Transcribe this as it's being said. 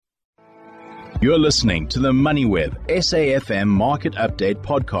You're listening to the MoneyWeb SAFM Market Update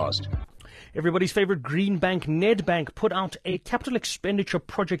podcast. Everybody's favorite green bank, Nedbank, put out a capital expenditure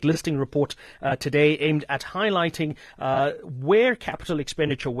project listing report today aimed at highlighting where capital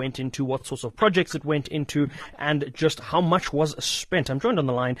expenditure went into, what sorts of projects it went into, and just how much was spent. I'm joined on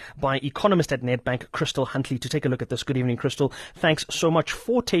the line by economist at Nedbank, Crystal Huntley, to take a look at this. Good evening, Crystal. Thanks so much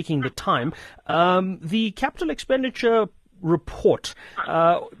for taking the time. The capital expenditure report,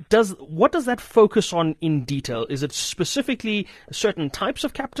 what does that focus on in detail? Is it specifically certain types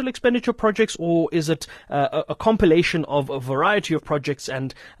of capital expenditure projects, or is it a compilation of a variety of projects,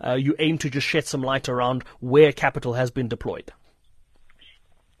 and you aim to just shed some light around where capital has been deployed?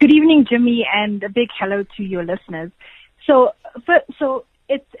 Good evening, Jimmy, and a big hello to your listeners. So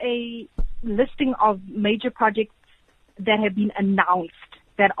it's a listing of major projects that have been announced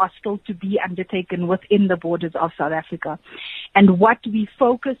that are still to be undertaken within the borders of South Africa. And what we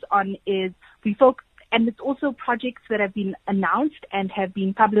focus on is, and it's also projects that have been announced and have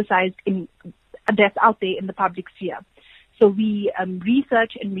been publicized that's out there in the public sphere. So we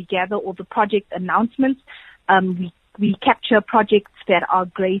research and we gather all the project announcements. We capture projects that are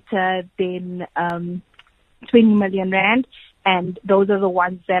greater than 20 million rand, and those are the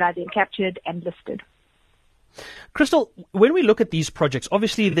ones that are then captured and listed. Crystal, when we look at these projects,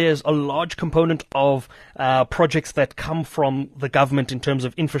 obviously there's a large component of projects that come from the government in terms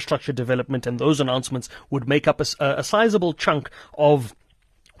of infrastructure development, and those announcements would make up a sizable chunk of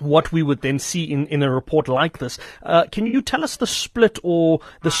what we would then see in a report like this. Can you tell us the split or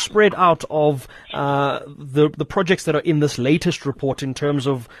the spread out of the projects that are in this latest report in terms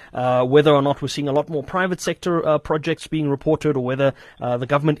of whether or not we're seeing a lot more private sector projects being reported, or whether the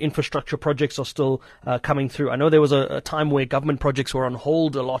government infrastructure projects are still coming through? I know there was a time where government projects were on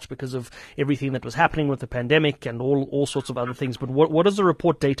hold a lot because of everything that was happening with the pandemic and all sorts of other things. But what does the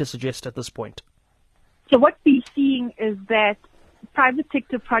report data suggest at this point? So what we're seeing is that private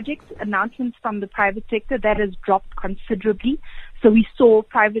sector projects, announcements from the private sector, that has dropped considerably. So we saw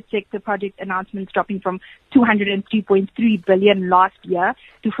private sector project announcements dropping from 203.3 billion last year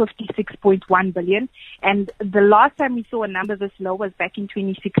to 56.1 billion. And the last time we saw a number this low was back in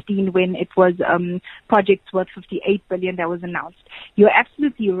 2016, when it was projects worth 58 billion that was announced. You're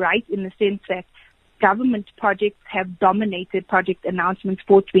absolutely right in the sense that government projects have dominated project announcements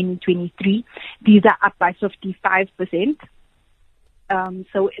for 2023. These are up by 55%.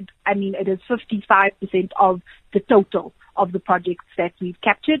 It is 55% of the total of the projects that we've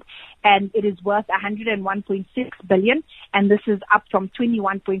captured, and it is worth 101.6 billion, and this is up from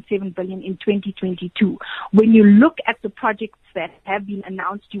 21.7 billion in 2022. When you look at the projects that have been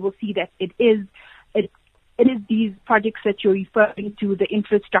announced, you will see that it is these projects that you're referring to, the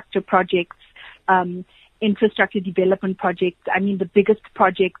infrastructure projects, infrastructure development projects. I mean, the biggest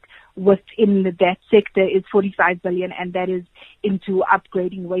project within that sector is 45 billion, and that is into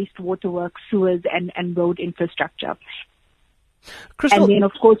upgrading wastewater works, sewers, and road infrastructure. Crystal, and then,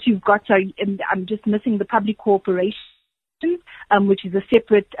 of course, you've got, and I'm just missing the public corporations, which is a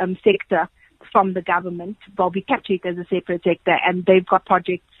separate sector from the government. Well, we capture it as a separate sector, and they've got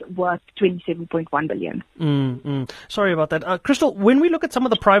projects worth 27.1 billion. Sorry about that. Crystal, when we look at some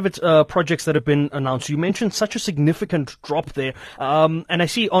of the private projects that have been announced, you mentioned such a significant drop there. And I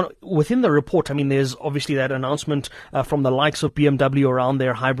see within the report, I mean, there's obviously that announcement from the likes of BMW around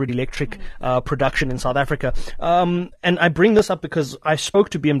their hybrid electric production in South Africa. And I bring this up because I spoke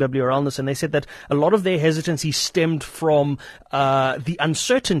to BMW around this, and they said that a lot of their hesitancy stemmed from the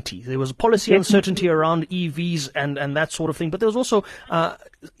uncertainty. There was a policy uncertainty around EVs and that sort of thing, but there was also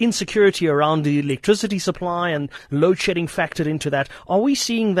insecurity around the electricity supply, and load shedding factored into that. Are we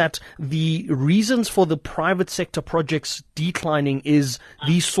seeing that the reasons for the private sector projects declining is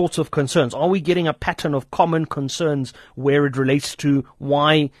these sorts of concerns? Are we getting a pattern of common concerns where it relates to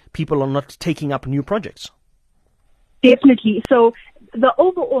why people are not taking up new projects? Definitely. So the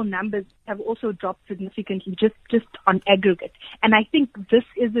overall numbers have also dropped significantly just on aggregate. And I think this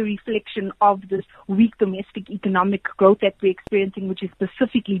is a reflection of this weak domestic economic growth that we're experiencing, which is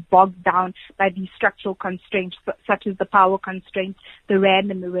specifically bogged down by these structural constraints, such as the power constraints, the rand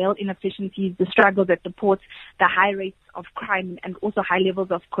and the rail inefficiencies, the struggles at the ports, the high rates of crime, and also high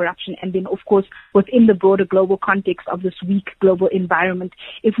levels of corruption. And then, of course, within the broader global context of this weak global environment.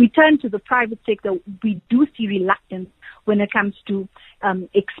 If we turn to the private sector, we do see reluctance when it comes to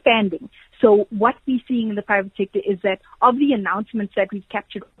expanding. So what we're seeing in the private sector is that of the announcements that we've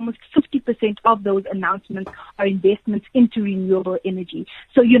captured, almost 50% of those announcements are investments into renewable energy.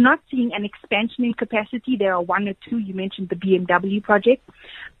 So you're not seeing an expansion in capacity. There are one or two. You mentioned the BMW project.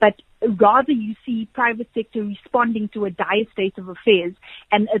 But rather you see private sector responding to a dire state of affairs,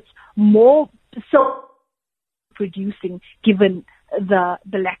 and it's more so producing given the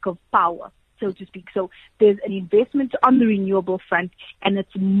lack of power, so to speak. So there's an investment on the renewable front, and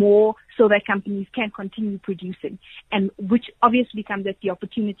it's more so that companies can continue producing, and which obviously comes at the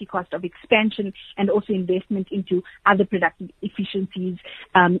opportunity cost of expansion and also investment into other productive efficiencies.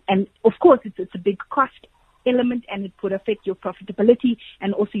 And of course, it's a big cost element, and it could affect your profitability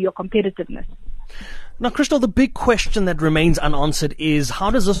and also your competitiveness. Now, Crystal, the big question that remains unanswered is how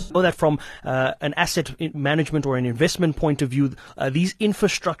does this know that from an asset management or an investment point of view, these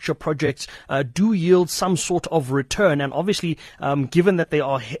infrastructure projects do yield some sort of return? And obviously, given that they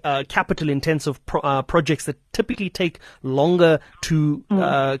are capital-intensive projects that typically take longer to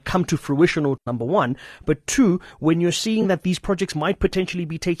come to fruition, or number one, but two, when you're seeing that these projects might potentially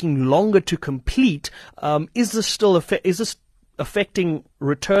be taking longer to complete, is this still affecting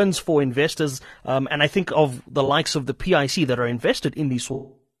returns for investors? And I think of the likes of the PIC that are invested in these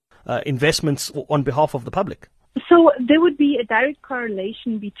investments on behalf of the public. So there would be a direct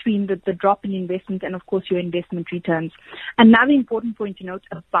correlation between the drop in investment and, of course, your investment returns. Another important point to note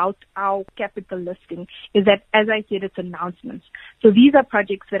about our capital listing is that, as I said, it's announcements. So these are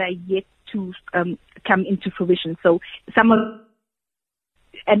projects that are yet to come into fruition. So some of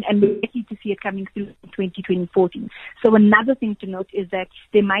and we're likely to see it coming through in 2014. So another thing to note is that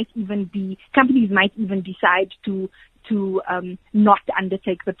companies might even decide to not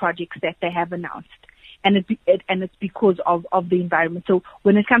undertake the projects that they have announced. And it's because of the environment. So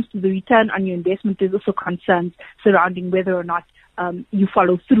when it comes to the return on your investment, there's also concerns surrounding whether or not you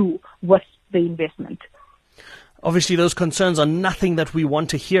follow through with the investment. Obviously, those concerns are nothing that we want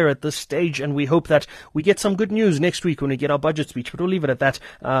to hear at this stage, and we hope that we get some good news next week when we get our budget speech. But we'll leave it at that.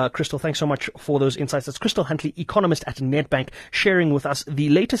 Crystal, thanks so much for those insights. That's Crystal Huntley, economist at Nedbank, sharing with us the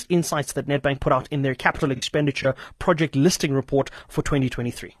latest insights that Nedbank put out in their capital expenditure project listing report for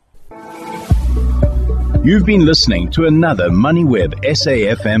 2023. You've been listening to another MoneyWeb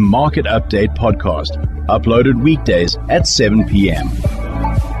SAFM Market Update podcast, uploaded weekdays at 7 p.m.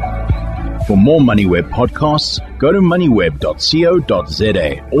 For more MoneyWeb podcasts, go to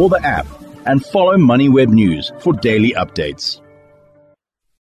moneyweb.co.za or the app, and follow MoneyWeb News for daily updates.